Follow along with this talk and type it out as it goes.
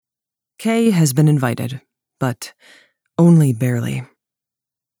Kay has been invited, but only barely.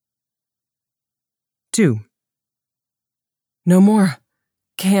 2. No more.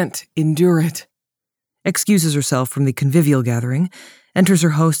 Can't endure it. Excuses herself from the convivial gathering, enters her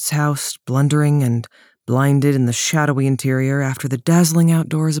host's house, blundering and blinded in the shadowy interior after the dazzling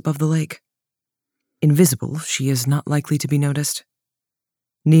outdoors above the lake. Invisible, she is not likely to be noticed.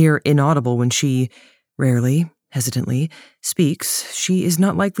 Near inaudible when she, rarely, hesitantly, speaks, she is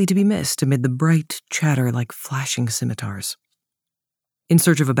not likely to be missed amid the bright chatter like flashing scimitars. In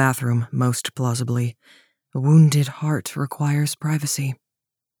search of a bathroom, most plausibly, a wounded heart requires privacy.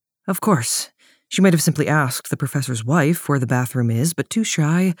 Of course, she might have simply asked the professor's wife where the bathroom is, but too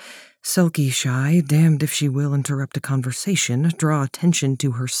shy, sulky shy, damned if she will interrupt a conversation, draw attention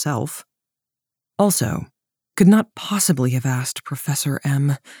to herself. Also, could not possibly have asked Professor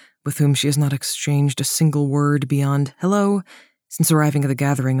M, with whom she has not exchanged a single word beyond hello since arriving at the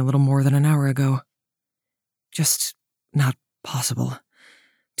gathering a little more than an hour ago. Just not possible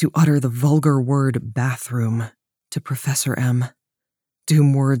to utter the vulgar word bathroom to Professor M, to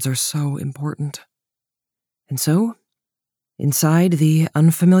whom words are so important. And so, inside the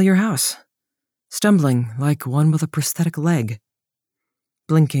unfamiliar house, stumbling like one with a prosthetic leg,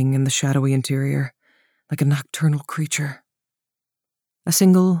 blinking in the shadowy interior like a nocturnal creature. A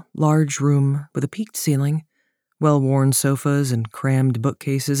single, large room with a peaked ceiling, well-worn sofas and crammed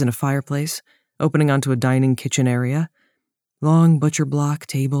bookcases and a fireplace opening onto a dining kitchen area, long butcher block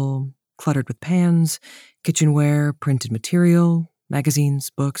table cluttered with pans, kitchenware, printed material, magazines,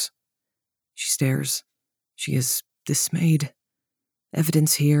 books. She stares. She is dismayed.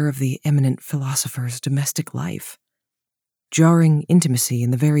 Evidence here of the eminent philosopher's domestic life. Jarring intimacy in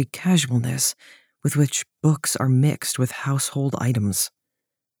the very casualness with which books are mixed with household items.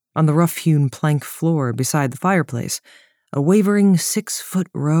 On the rough-hewn plank floor beside the fireplace, a wavering 6-foot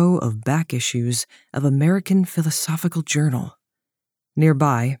row of back issues of American Philosophical Journal.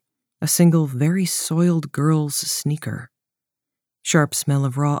 Nearby, a single very soiled girl's sneaker. Sharp smell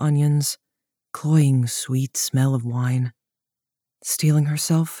of raw onions, cloying sweet smell of wine. Steeling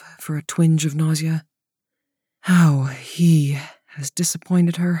herself for a twinge of nausea. How he has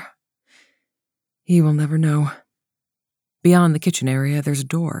disappointed her. He will never know. Beyond the kitchen area, there's a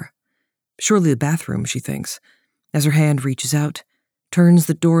door. Surely the bathroom, she thinks, as her hand reaches out, turns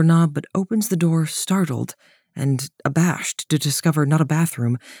the doorknob but opens the door startled and abashed to discover not a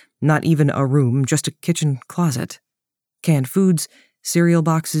bathroom, not even a room, just a kitchen closet. Canned foods, cereal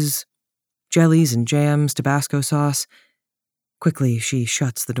boxes, jellies and jams, Tabasco sauce. Quickly, she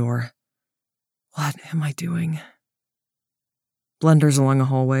shuts the door. What am I doing? Blunders along a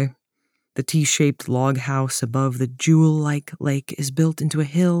hallway. The T-shaped log house above the jewel-like lake is built into a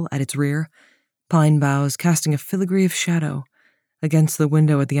hill at its rear, pine boughs casting a filigree of shadow against the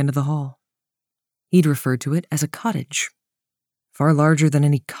window at the end of the hall. He'd referred to it as a cottage, far larger than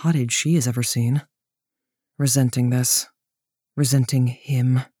any cottage she has ever seen. Resenting this, resenting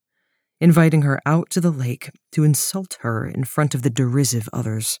him, inviting her out to the lake to insult her in front of the derisive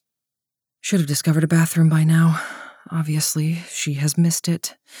others. Should have discovered a bathroom by now. Obviously, she has missed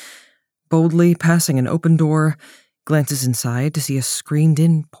it. Boldly passing an open door, glances inside to see a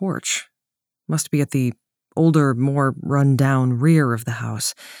screened-in porch. Must be at the older, more run-down rear of the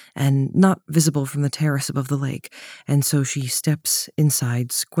house, and not visible from the terrace above the lake, and so she steps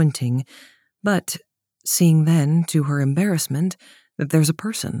inside squinting, but seeing then, to her embarrassment, that there's a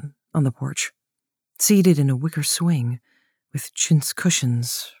person on the porch, seated in a wicker swing, with chintz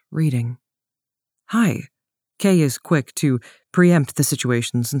cushions, reading. Hi. Kay is quick to preempt the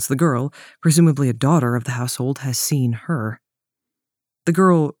situation since the girl, presumably a daughter of the household, has seen her. The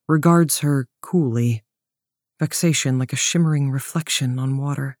girl regards her coolly, vexation like a shimmering reflection on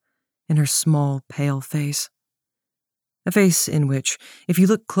water in her small, pale face. A face in which, if you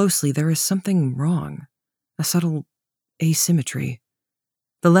look closely, there is something wrong, a subtle asymmetry.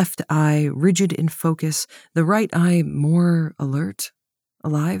 The left eye rigid in focus, the right eye more alert,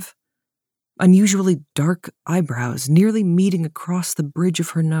 alive. Unusually dark eyebrows nearly meeting across the bridge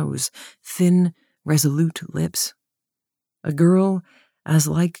of her nose, thin, resolute lips. A girl as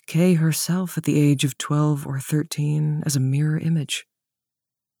like Kay herself at the age of 12 or 13 as a mirror image.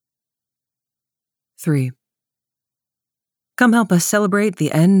 3. Come help us celebrate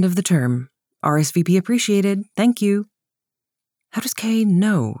the end of the term. RSVP appreciated, thank you. How does Kay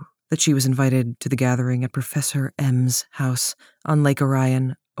know that she was invited to the gathering at Professor M's house on Lake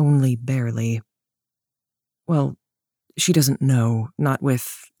Orion only barely? Well, she doesn't know, not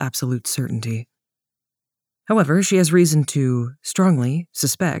with absolute certainty. However, she has reason to strongly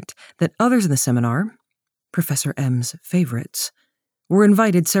suspect that others in the seminar, Professor M's favorites, were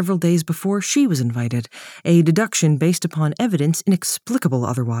invited several days before she was invited, a deduction based upon evidence inexplicable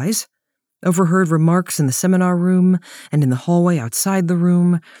otherwise. Overheard remarks in the seminar room and in the hallway outside the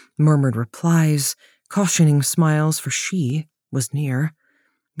room, murmured replies, cautioning smiles, for she was near,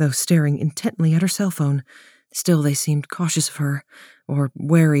 though staring intently at her cell phone. Still they seemed cautious of her, or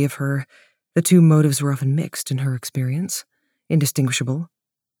wary of her. The two motives were often mixed in her experience, indistinguishable,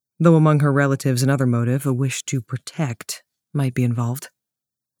 though among her relatives another motive, a wish to protect, might be involved.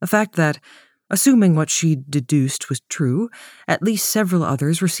 A fact that, assuming what she deduced was true, at least several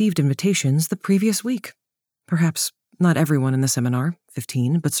others received invitations the previous week. Perhaps not everyone in the seminar,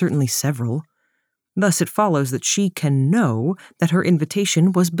 15, but certainly several. Thus it follows that she can know that her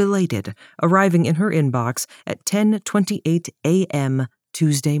invitation was belated, arriving in her inbox at 10:28 a.m.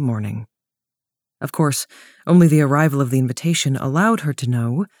 Tuesday morning. Of course, only the arrival of the invitation allowed her to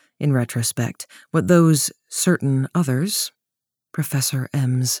know, in retrospect, what those certain others, Professor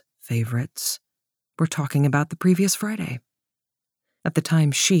M's favorites, were talking about the previous Friday. At the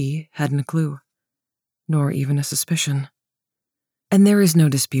time, she hadn't a clue, nor even a suspicion. And there is no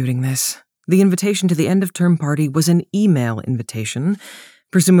disputing this. The invitation to the end-of-term party was an email invitation.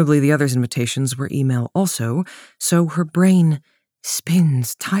 Presumably the others' invitations were email also, so her brain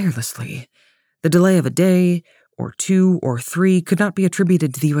spins tirelessly. The delay of a day, or 2 or 3, could not be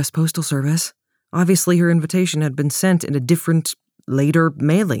attributed to the U.S. Postal Service. Obviously her invitation had been sent in a different, later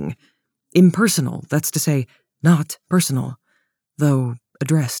mailing. Impersonal, that's to say, not personal, though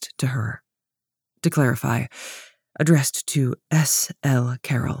addressed to her. To clarify, addressed to S.L.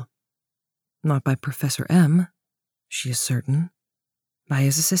 Carroll. Not by Professor M, she is certain, by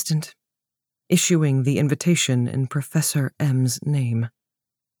his assistant, issuing the invitation in Professor M's name.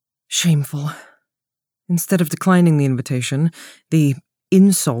 Shameful. Instead of declining the invitation, the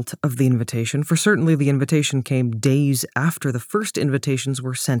insult of the invitation, for certainly the invitation came days after the first invitations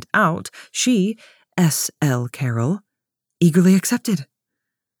were sent out, she, S.L. Carroll, eagerly accepted.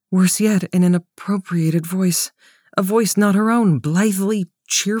 Worse yet, in an appropriated voice, a voice not her own, blithely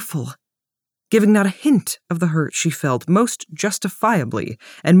cheerful, giving not a hint of the hurt she felt, most justifiably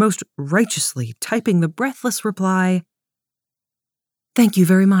and most righteously typing the breathless reply, "Thank you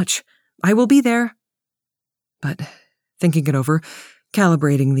very much. I will be there." But, thinking it over,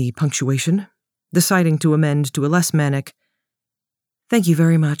 calibrating the punctuation, deciding to amend to a less manic, "Thank you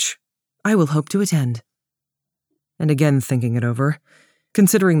very much. I will hope to attend." And again thinking it over,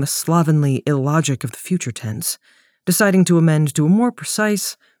 considering the slovenly illogic of the future tense, deciding to amend to a more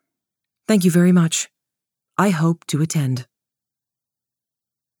precise, "Thank you very much. I hope to attend."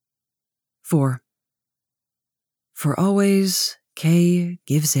 4. For always, Kay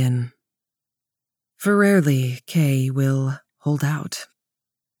gives in. For rarely, Kay will hold out.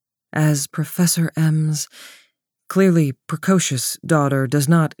 As Professor M's clearly precocious daughter does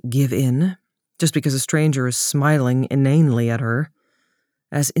not give in, just because a stranger is smiling inanely at her,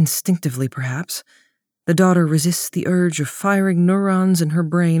 as instinctively perhaps, the daughter resists the urge of firing neurons in her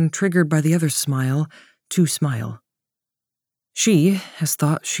brain triggered by the other's smile to smile. She has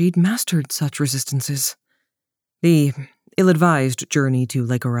thought she'd mastered such resistances. The ill-advised journey to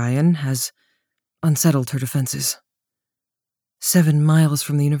Lake Orion has unsettled her defenses. 7 miles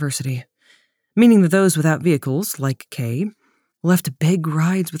from the university, meaning that those without vehicles, like Kay, will have to beg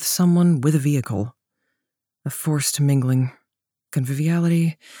rides with someone with a vehicle. A forced mingling,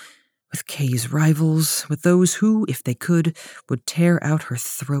 conviviality, with Kay's rivals, with those who, if they could, would tear out her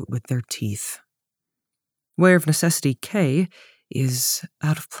throat with their teeth. Where of necessity Kay is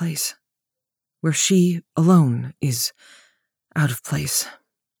out of place. Where she alone is out of place.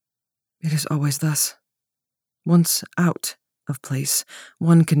 It is always thus. Once out of place,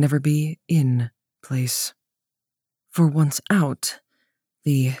 one can never be in place. For once out,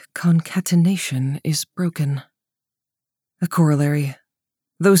 the concatenation is broken. A corollary.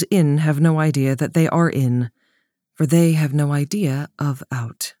 Those in have no idea that they are in, for they have no idea of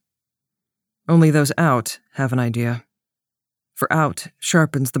out. Only those out have an idea. For out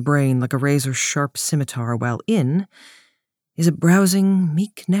sharpens the brain like a razor-sharp scimitar, while in is a browsing,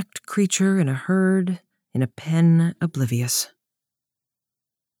 meek-necked creature in a herd, in a pen oblivious.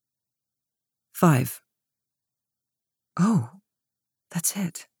 5. Oh, that's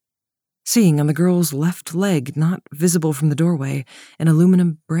it. Seeing on the girl's left leg, not visible from the doorway, an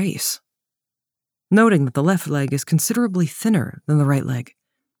aluminum brace. Noting that the left leg is considerably thinner than the right leg,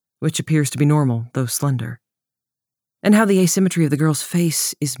 which appears to be normal, though slender. And how the asymmetry of the girl's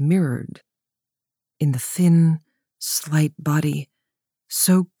face is mirrored in the thin, slight body,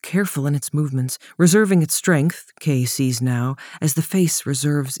 so careful in its movements, reserving its strength, Kay sees now, as the face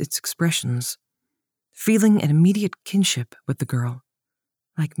reserves its expressions, feeling an immediate kinship with the girl,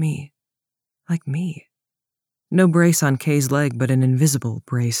 Like me. Like me. No brace on Kay's leg, but an invisible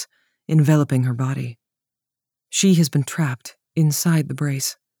brace, enveloping her body. She has been trapped inside the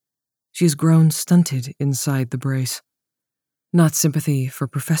brace. She has grown stunted inside the brace. Not sympathy for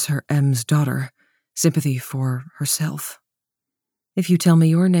Professor M's daughter, sympathy for herself. If you tell me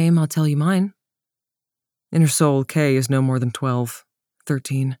your name, I'll tell you mine. In her soul, Kay is no more than 12,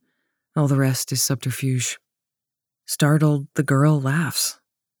 13. All the rest is subterfuge. Startled, the girl laughs.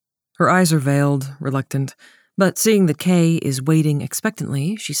 Her eyes are veiled, reluctant, but seeing that Kay is waiting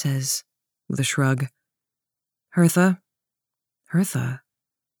expectantly, she says, with a shrug, Hertha? Hertha?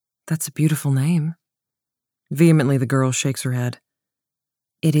 That's a beautiful name. Vehemently, the girl shakes her head.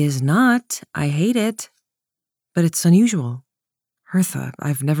 It is not. I hate it. But it's unusual. Hertha.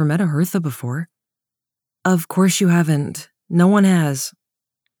 I've never met a Hertha before. Of course you haven't. No one has.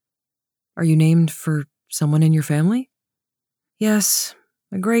 Are you named for someone in your family? Yes,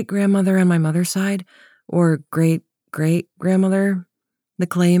 a great-grandmother on my mother's side, or great-great-grandmother. The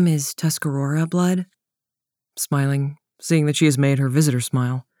claim is Tuscarora blood. Smiling, seeing that she has made her visitor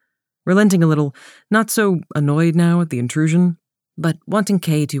smile. Relenting a little, not so annoyed now at the intrusion, but wanting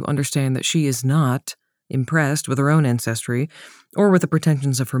Kay to understand that she is not impressed with her own ancestry or with the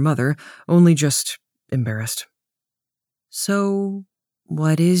pretensions of her mother, only just embarrassed. So,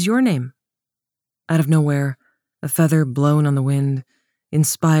 what is your name? Out of nowhere, a feather blown on the wind,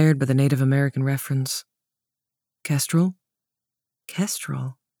 inspired by the Native American reference. Kestrel?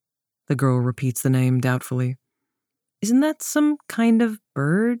 Kestrel? The girl repeats the name doubtfully. Isn't that some kind of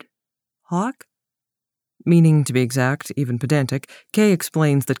bird? Hawk? Meaning to be exact, even pedantic, Kay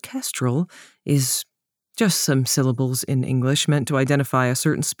explains that kestrel is just some syllables in English meant to identify a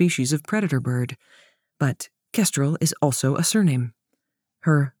certain species of predator bird. But Kestrel is also a surname.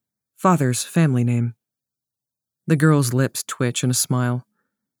 Her father's family name. The girl's lips twitch in a smile.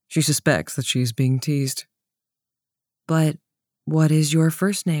 She suspects that she is being teased. But what is your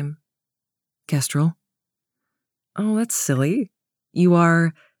first name? Kestrel. Oh, that's silly. You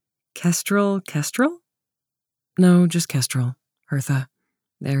are Kestrel? No, just Kestrel, Hertha.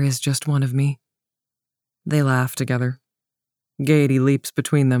 There is just one of me. They laugh together. Gaiety leaps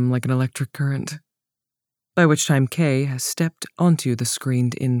between them like an electric current. By which time Kay has stepped onto the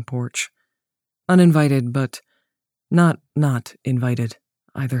screened-in porch. Uninvited, but not invited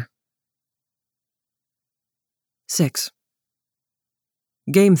either. 6.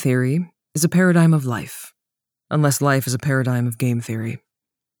 Game theory is a paradigm of life, unless life is a paradigm of game theory.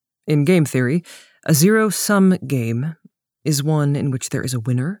 In game theory, a zero-sum game is one in which there is a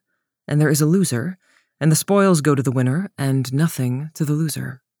winner and there is a loser, and the spoils go to the winner and nothing to the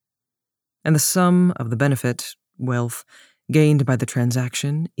loser. And the sum of the benefit, wealth, gained by the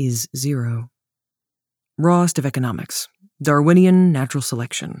transaction is 0. Rawest of economics, Darwinian natural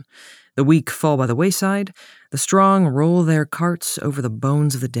selection. The weak fall by the wayside, the strong roll their carts over the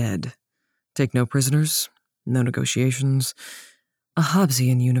bones of the dead. Take no prisoners, no negotiations. A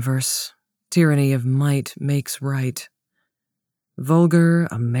Hobbesian universe. Tyranny of might makes right. Vulgar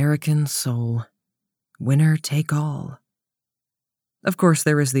American soul. Winner take all. Of course,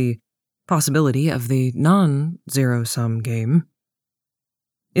 there is the possibility of the non-zero-sum game.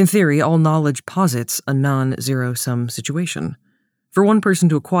 In theory, all knowledge posits a non-zero-sum situation. For one person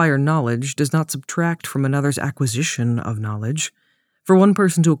to acquire knowledge does not subtract from another's acquisition of knowledge. For one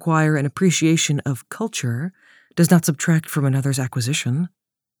person to acquire an appreciation of culture does not subtract from another's acquisition.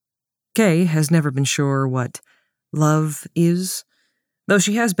 Kay has never been sure what love is, though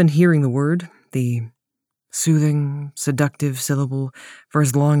she has been hearing the word, the soothing, seductive syllable, for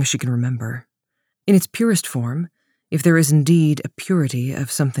as long as she can remember. In its purest form, if there is indeed a purity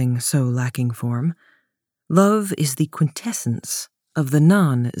of something so lacking form, love is the quintessence of the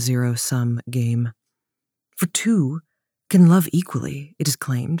non-zero-sum game. For two can love equally, it is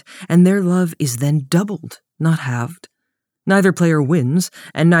claimed, and their love is then doubled, not halved. Neither player wins,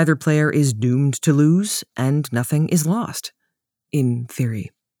 and neither player is doomed to lose, and nothing is lost. In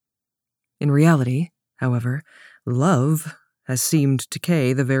theory. In reality, however, love has seemed to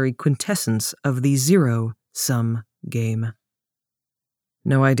Kay the very quintessence of the zero-sum game.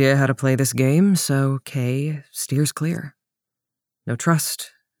 No idea how to play this game, so Kay steers clear. No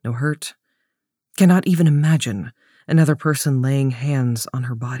trust, no hurt. Cannot even imagine another person laying hands on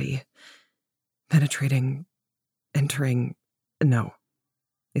her body. Penetrating, entering, no.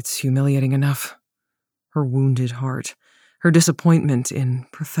 It's humiliating enough. Her wounded heart, her disappointment in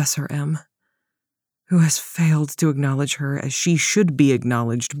Professor M, who has failed to acknowledge her as she should be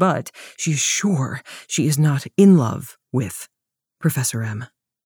acknowledged, but she is sure she is not in love with Professor M.